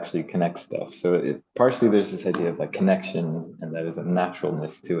us that actually connects stuff. So partially there's this idea of like connection, and there's a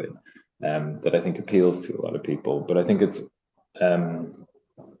naturalness to it that I think appeals to a lot of people. But I think it's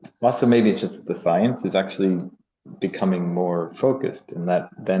also maybe it's just that the science is actually becoming more focused, and that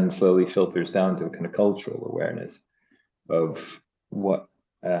then slowly filters down to a kind of cultural awareness of what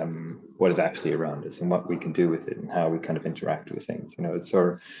is actually around us and what we can do with it and how we kind of interact with things. You know, it's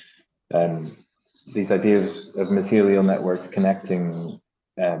sort of these ideas of mycelial networks connecting,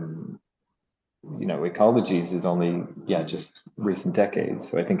 you know, ecologies is only, yeah, just recent decades.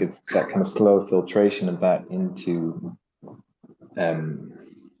 So I think it's that kind of slow filtration of that into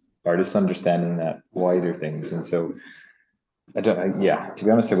artists understanding that wider things. And so yeah, to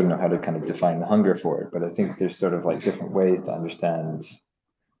be honest, I wouldn't know how to kind of define the hunger for it, but I think there's sort of like different ways to understand.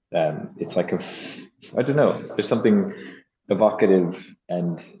 It's like I don't know, there's something evocative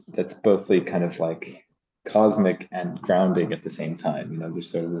and that's both the kind of like cosmic and grounding at the same time. You know, there's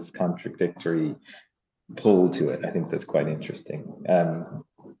sort of this contradictory pull to it. I think that's quite interesting.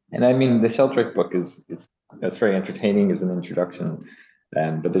 And I mean, the Sheldrake book it's very entertaining as an introduction,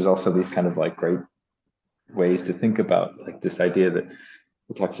 but there's also these kind of like great ways to think about like this idea that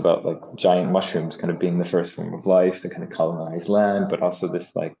it talks about like giant mushrooms kind of being the first form of life that kind of colonized land, but also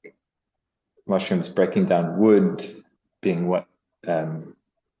this like mushrooms breaking down wood being what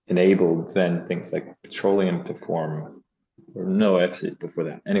enabled then things like petroleum to form. Or no, actually it's before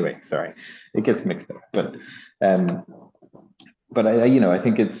that. Anyway, sorry, it gets mixed up. But I you know, I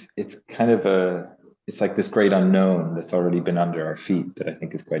think it's kind of it's like this great unknown that's already been under our feet that I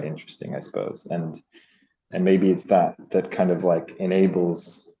think is quite interesting, I suppose. And And maybe it's that kind of like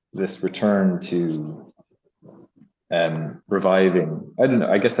enables this return to reviving. I don't know.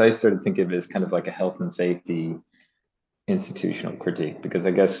 I guess I sort of think of it as kind of like a health and safety institutional critique, because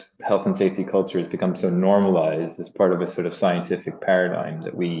I guess health and safety culture has become so normalized as part of a sort of scientific paradigm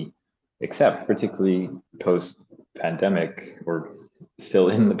that we accept, particularly post pandemic or still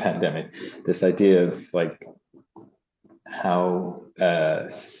in the pandemic, this idea of like how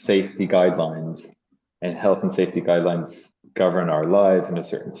safety guidelines and health and safety guidelines govern our lives in a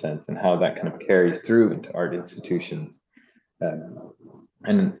certain sense, and how that kind of carries through into art institutions.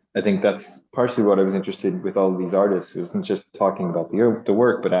 And I think that's partially what I was interested with all of these artists, wasn't just talking about the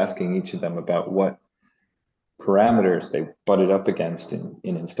work, but asking each of them about what parameters they butted up against in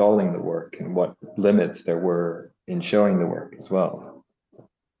installing the work, and what limits there were in showing the work as well.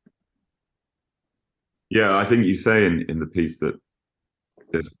 Yeah, I think you say in the piece that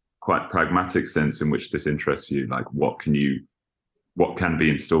there's quite pragmatic sense in which this interests you, like what can be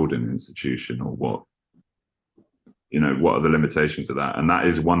installed in an institution, or what are the limitations of that? And that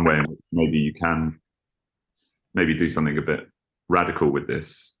is one way in which maybe you can maybe do something a bit radical with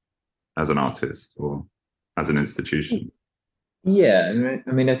this as an artist or as an institution. Yeah,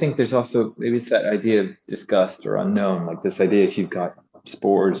 I mean, I think there's also maybe it's that idea of disgust or unknown, like this idea if you've got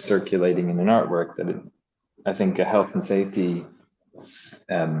spores circulating in an artwork, that I think a health and safety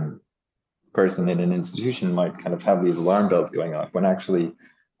person in an institution might kind of have these alarm bells going off when actually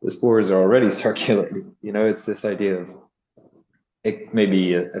the spores are already circulating. It's this idea of it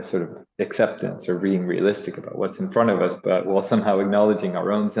maybe a sort of acceptance or being realistic about what's in front of us, but while somehow acknowledging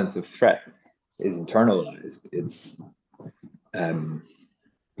our own sense of threat is internalized. It's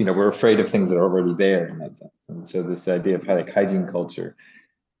we're afraid of things that are already there in that sense. And so this idea of like hygiene culture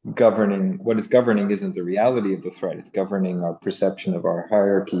what is governing isn't the reality of the threat, it's governing our perception of our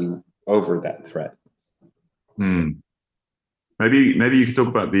hierarchy over that threat. Maybe you could talk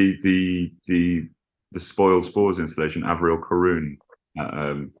about the Spoiled Spores installation, Avril Karoun,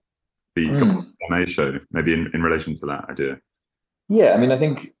 the MA show, maybe in relation to that idea. Yeah, I mean, I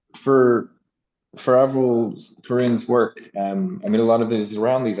think for Avril Karoun's work, I mean, a lot of it is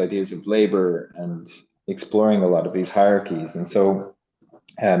around these ideas of labor and exploring a lot of these hierarchies. And so,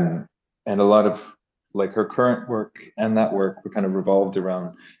 and a lot of like her current work and that work were kind of revolved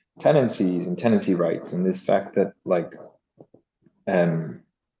around tenancies and tenancy rights, and this fact that like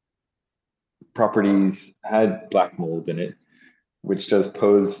properties had black mold in it, which does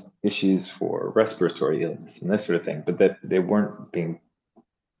pose issues for respiratory illness and this sort of thing, but that the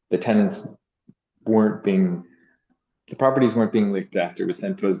properties weren't being looked after, was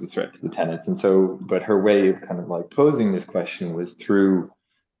then posed a threat to the tenants. And so, but her way of kind of like posing this question was through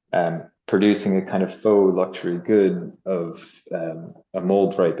producing a kind of faux luxury good of a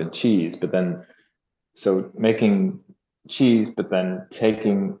mold ripened cheese, but then so making cheese, but then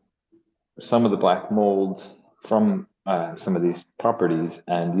taking some of the black mold from some of these properties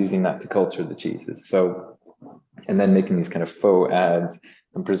and using that to culture the cheeses. So, and then making these kind of faux ads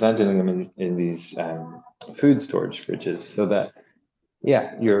and presenting them in these food storage fridges, so that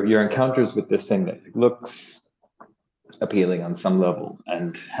your encounters with this thing that looks appealing on some level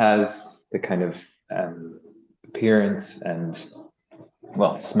and has the kind of appearance and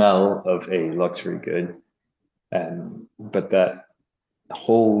smell of a luxury good, but that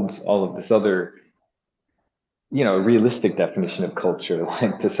holds all of this other realistic definition of culture,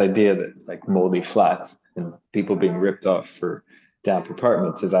 like this idea that like moldy flats and people being ripped off for damp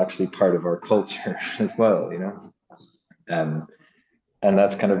apartments is actually part of our culture as well, and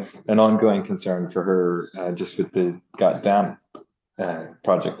that's kind of an ongoing concern for her, just with the Got Damp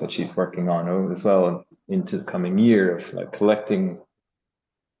project that she's working on as well into the coming year, of like collecting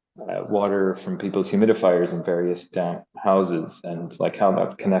water from people's humidifiers in various damp houses, and like how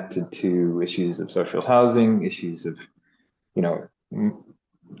that's connected to issues of social housing, issues of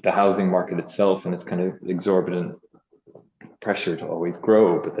the housing market itself and its kind of exorbitant pressure to always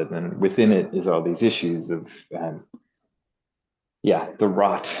grow, but then within it is all these issues of the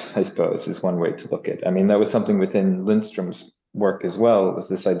rot, I suppose, is one way to look at it. I mean, that was something within Lindstrom's work as well, was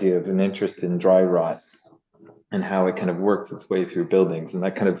this idea of an interest in dry rot and how it kind of works its way through buildings. And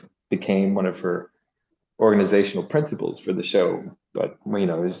that kind of became one of her organizational principles for the show. But,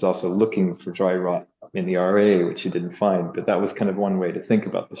 there's also looking for dry rot in the RA, which she didn't find. But that was kind of one way to think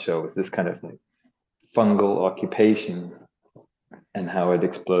about the show, with this kind of like fungal occupation and how it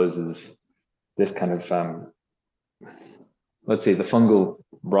exposes this kind of, let's say, the fungal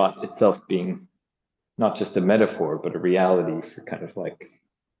rot itself being not just a metaphor, but a reality for kind of like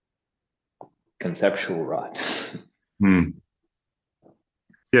conceptual rot. Yeah,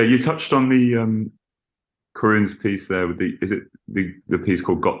 you touched on the Corinne's piece there with is it the piece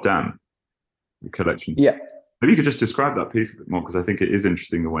called Got Damn, the collection? Yeah. Maybe you could just describe that piece a bit more because I think it is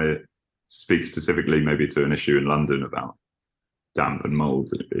interesting the way it speaks specifically maybe to an issue in London about damp and mold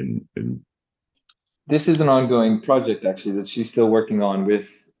in This is an ongoing project actually that she's still working on with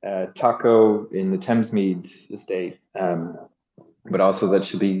Taco in the Thamesmead estate, but also that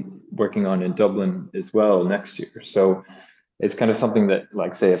she'll be working on in Dublin as well next year. So it's kind of something that,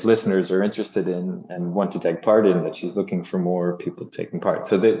 like, say, if listeners are interested in and want to take part in, that she's looking for more people taking part.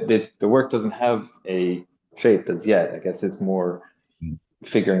 So the work doesn't have a shape as yet. I guess it's more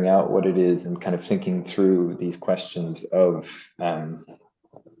figuring out what it is and kind of thinking through these questions of,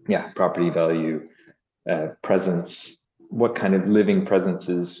 property value, presence, what kind of living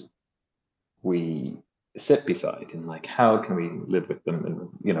presences we sit beside, and like how can we live with them, and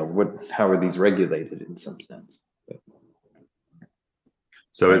how are these regulated in some sense.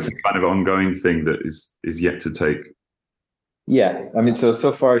 So it's a kind of ongoing thing that is yet to take. Yeah, I mean, so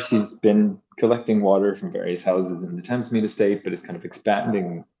far she's been collecting water from various houses in the Thamesmead estate, but it's kind of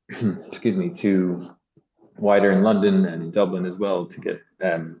expanding, excuse me, to wider in London and in Dublin as well to get,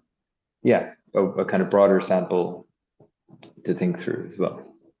 a kind of broader sample to think through as well.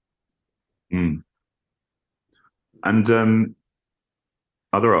 Mm. And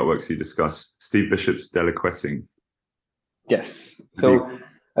other artworks you discussed, Steve Bishop's Deliquescing. Yes. So,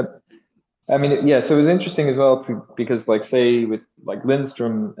 I mean, yeah, so it was interesting as well because, like, say with like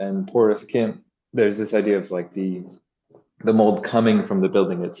Lindstrom and Porus Kim, there's this idea of like the mold coming from the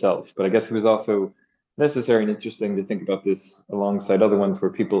building itself. But I guess it was also necessary and interesting to think about this alongside other ones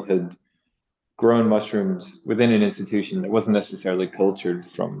where people had grown mushrooms within an institution that wasn't necessarily cultured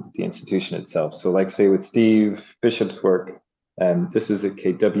from the institution itself. So, like, say with Steve Bishop's work, this was at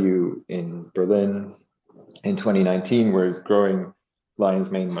KW in Berlin in 2019, where he's growing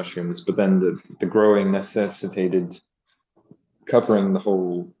lion's mane mushrooms, but then the growing necessitated covering the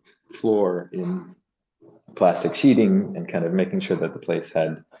whole floor in plastic sheeting and kind of making sure that the place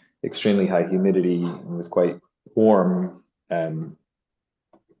had extremely high humidity and was quite warm.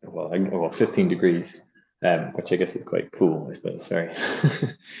 15 degrees, which I guess is quite cool, I suppose. Sorry.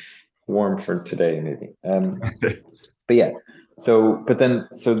 Warm for today, maybe. But yeah, but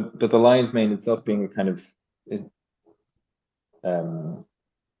the lion's mane itself being kind of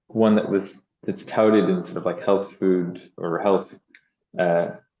one that's touted in sort of like health food or health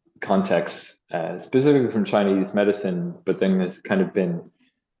context, specifically from Chinese medicine, but then has kind of been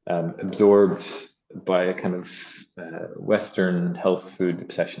absorbed by a kind of Western health food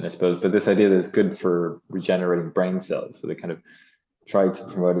obsession, I suppose. But this idea that it's good for regenerating brain cells, so they kind of tried to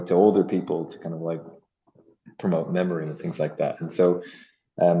promote it to older people to kind of like promote memory and things like that. And so,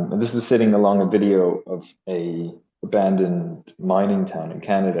 and this was sitting along a video of a abandoned mining town in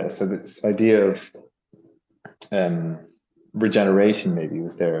Canada. So this idea of regeneration maybe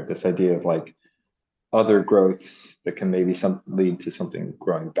was there. This idea of like other growths that can maybe lead to something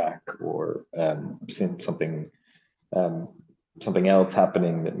growing back, or something else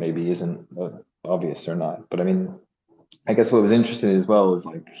happening that maybe isn't obvious or not. But I mean, I guess what was interesting as well is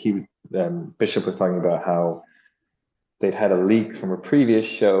like Bishop was talking about how they'd had a leak from a previous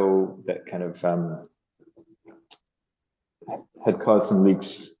show that kind of had caused some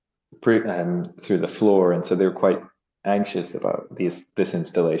leaks through the floor, and so they were quite anxious about this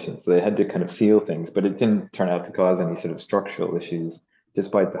installation. So they had to kind of seal things, but it didn't turn out to cause any sort of structural issues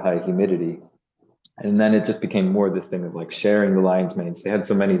despite the high humidity. And then it just became more this thing of like sharing the lion's manes. They had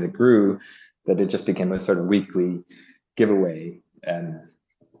so many that grew that it just became a sort of weekly giveaway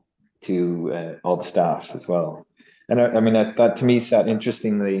to all the staff as well. And I mean, that to me sat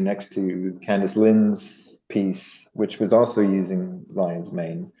interestingly next to Candice Lynn's piece, which was also using lion's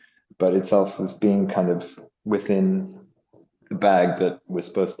mane, but itself was being kind of within a bag that was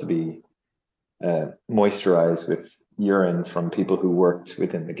supposed to be moisturized with urine from people who worked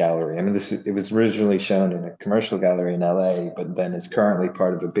within the gallery. I mean, it was originally shown in a commercial gallery in LA, but then it's currently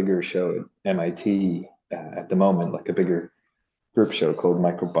part of a bigger show at MIT at the moment, like a bigger group show called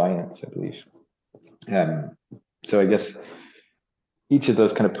Microbiomes, I believe. So I guess each of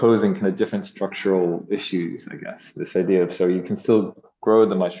those kind of posing kind of different structural issues, I guess. This idea of, so you can still grow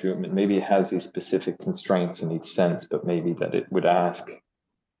the mushroom and maybe it has these specific constraints in each sense, but maybe that it would ask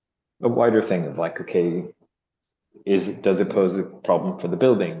a wider thing of like, okay, does it pose a problem for the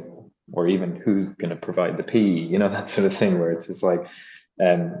building, or even who's going to provide the pee, that sort of thing, where it's just like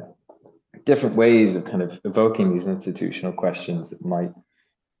different ways of kind of evoking these institutional questions that might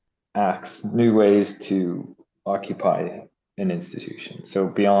ask new ways to occupy an institution. So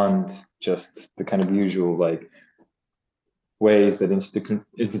beyond just the kind of usual like ways that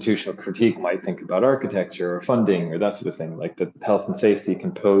institutional critique might think about architecture or funding or that sort of thing, like that health and safety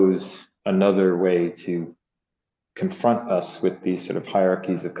can pose another way to confront us with these sort of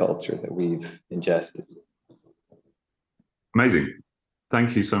hierarchies of culture that we've ingested. Amazing.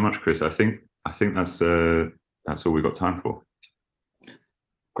 Thank you so much, Chris. I think that's all we've got time for.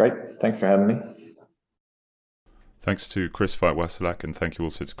 Great. Thanks for having me. Thanks to Chris Fyfe-Wesselak, and thank you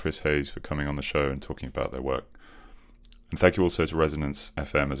also to Chris Hayes for coming on the show and talking about their work. And thank you also to Resonance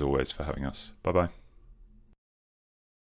FM, as always, for having us. Bye-bye.